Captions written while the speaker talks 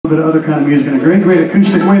bit of other kind of music in a great, great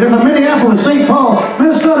acoustic way. They're from Minneapolis, St. Paul,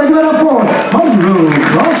 Minnesota. Give it up for Monroe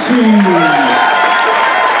Crossing.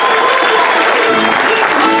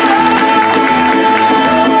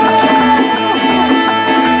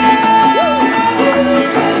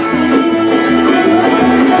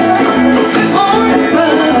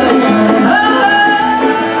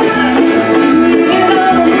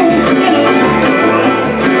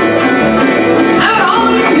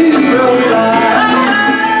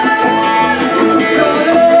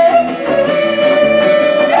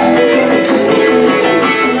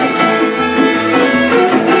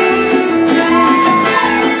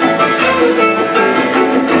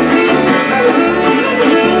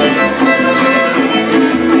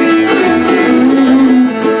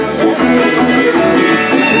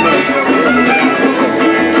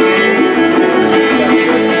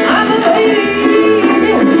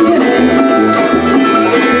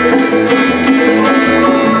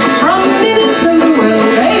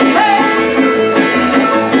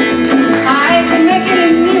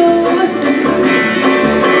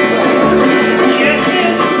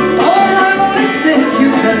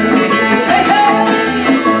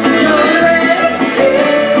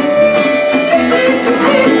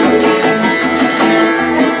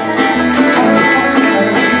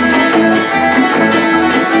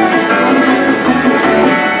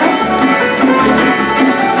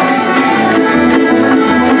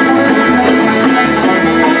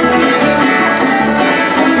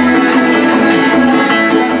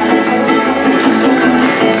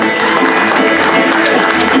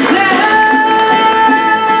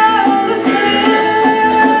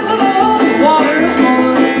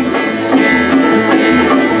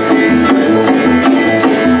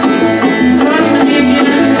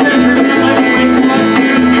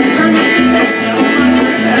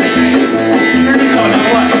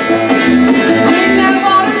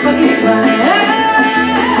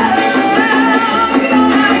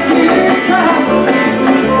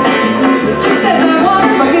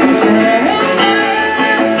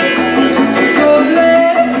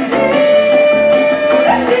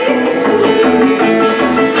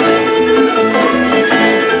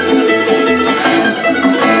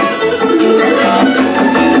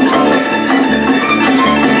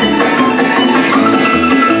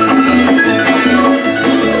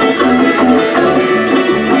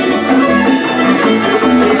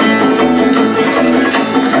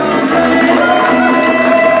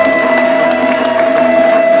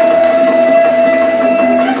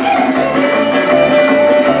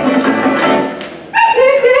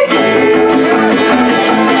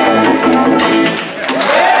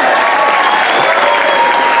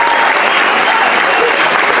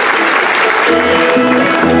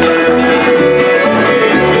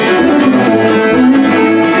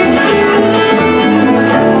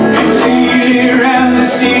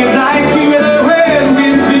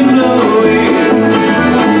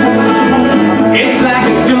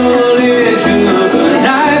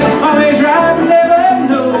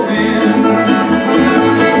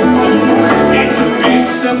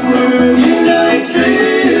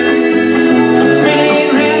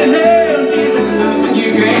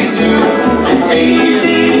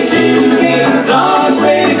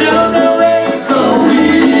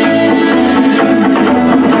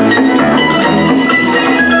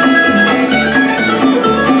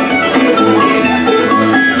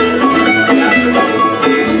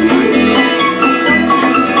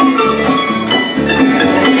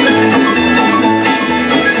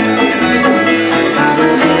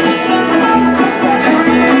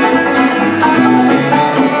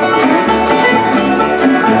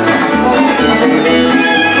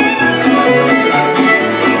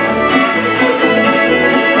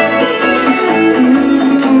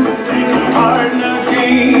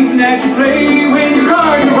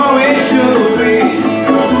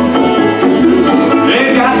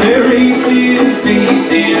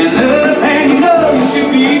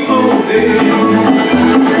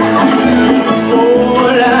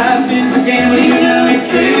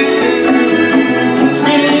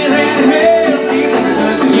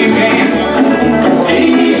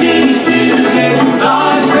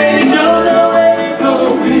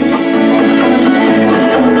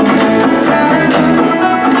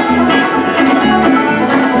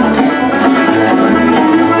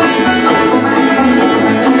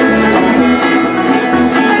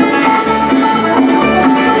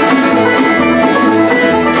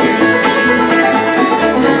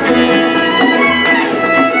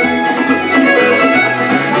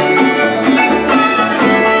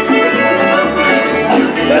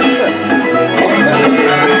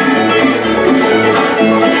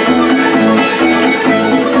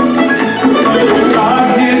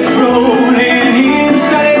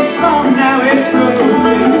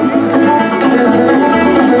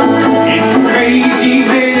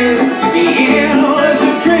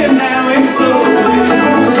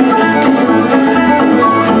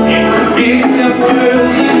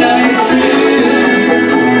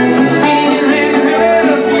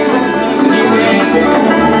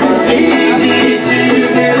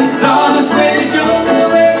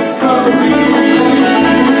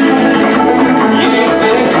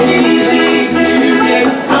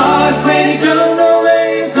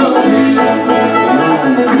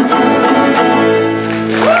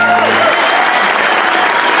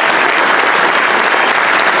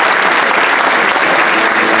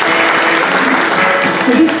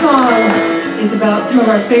 So this song is about some of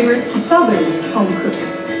our favorite Southern home cooking.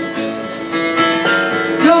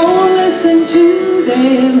 Don't listen to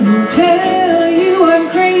them who tell you I'm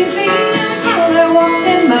crazy. How I walk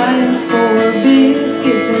 10 miles for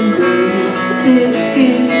biscuits and gravy.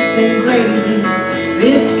 Biscuits and gravy.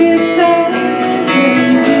 Biscuits and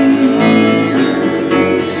gravy.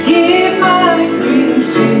 Give my greetings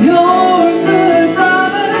to your good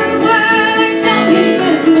brother. When I come, he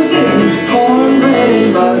says he'll give me cornbread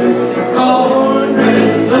and butter. Cornbread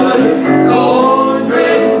and butter.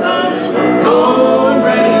 Cornbread and butter.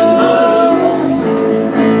 Cornbread and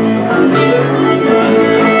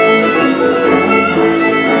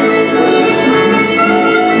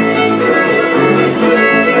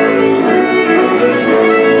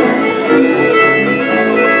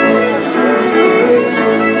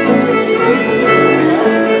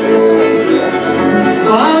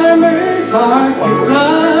Farmer's market's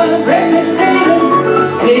blood red potatoes.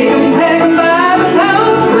 Pick 'em, pack 'em by the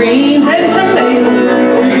pound. Greens and tomatoes.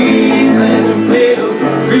 Greens and tomatoes.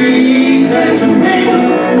 Greens and tomatoes.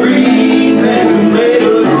 Greens and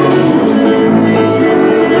tomatoes.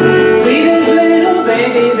 Sweetest little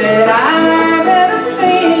baby that I've ever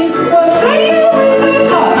seen was playing with a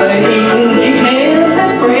papa eating pecans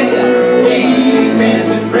and bread. Pecans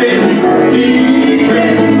and bread.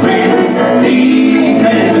 Pecans and bread.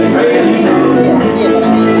 Pecans and bread.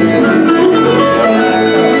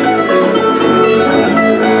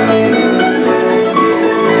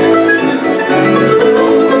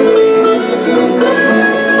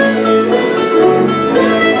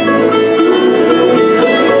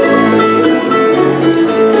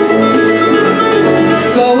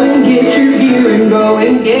 Go and get your gear and go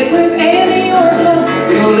and get with Annie or Flo.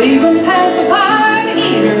 You'll even pass a pie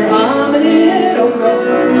eater, hominy and okra.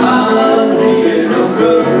 Hominy and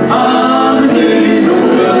okra. Hominy and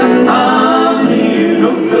okra. Hominy and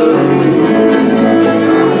okra.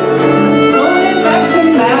 Going back to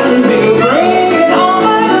Mountain View, bringing all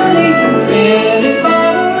my money. Spend it by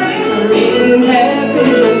the river, eating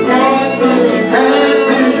catfish and crawfish.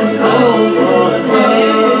 Catfish and coleslaw.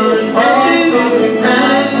 Catfish, crawfish,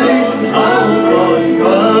 catfish and coleslaw.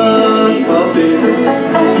 Hush puppies.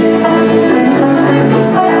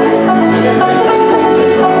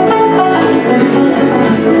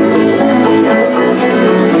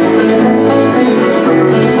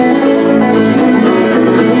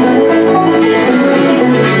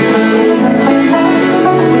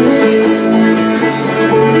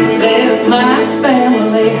 Left my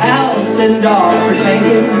family house and dog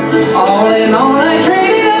forsaken. All in all, I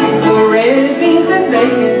traded up for red beans and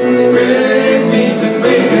bacon. Red beans and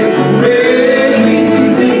bacon. Red beans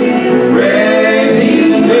and bacon. Red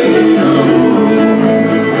beans and bacon.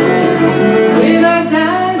 When I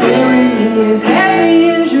die, bury me as happy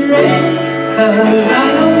as you're able. 'Cause I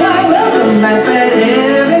know I will come back that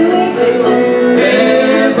heavenly table.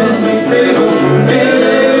 Heavenly table.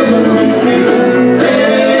 Heavenly table.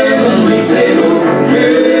 Heavenly table.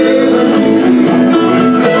 Heavenly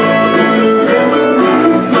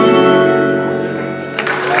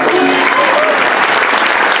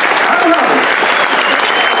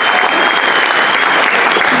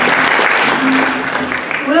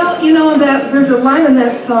Well, you know that there's a line in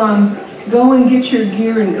that song, go and get your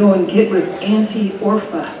gear and go and get with Auntie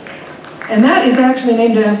Orpha. And that is actually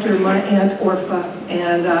named after my Aunt Orpha.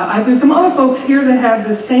 And there's some other folks here that have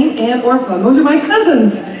the same Aunt Orpha. Those are my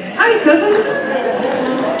cousins. Hi, cousins.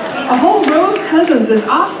 A whole row of cousins is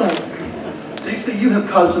awesome. Lisa, you have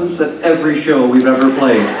cousins at every show we've ever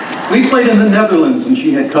played. We played in the Netherlands and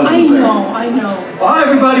she had cousins there. I know. Well, hi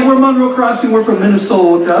everybody, we're Monroe Crossing, we're from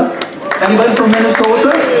Minnesota. Anybody from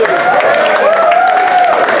Minnesota?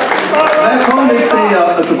 Back home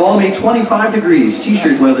it's a balmy 25 degrees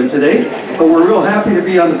t-shirt weather today, but we're real happy to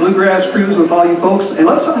be on the Bluegrass Cruise with all you folks. And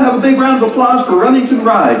let's have a big round of applause for Remington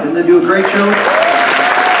Ride. Didn't they do a great show?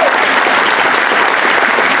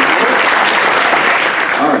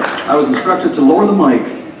 All right, I was instructed to lower the mic.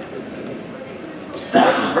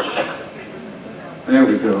 There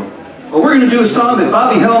we go. Well, we're going to do a song that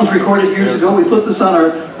Bobby Helms recorded years ago. We put this on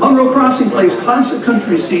our Monroe Crossing Plays Classic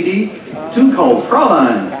Country CD, a tune called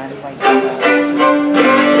Fraulein.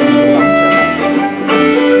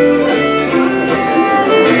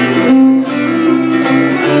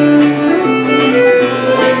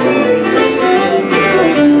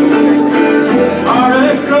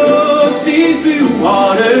 Across these blue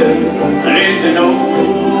waters lives an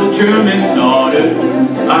old German's daughter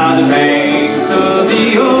by the banks of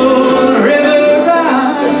the old river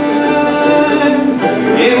Rhine.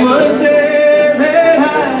 It was there that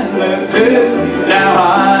I left her, now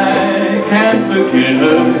I can't forget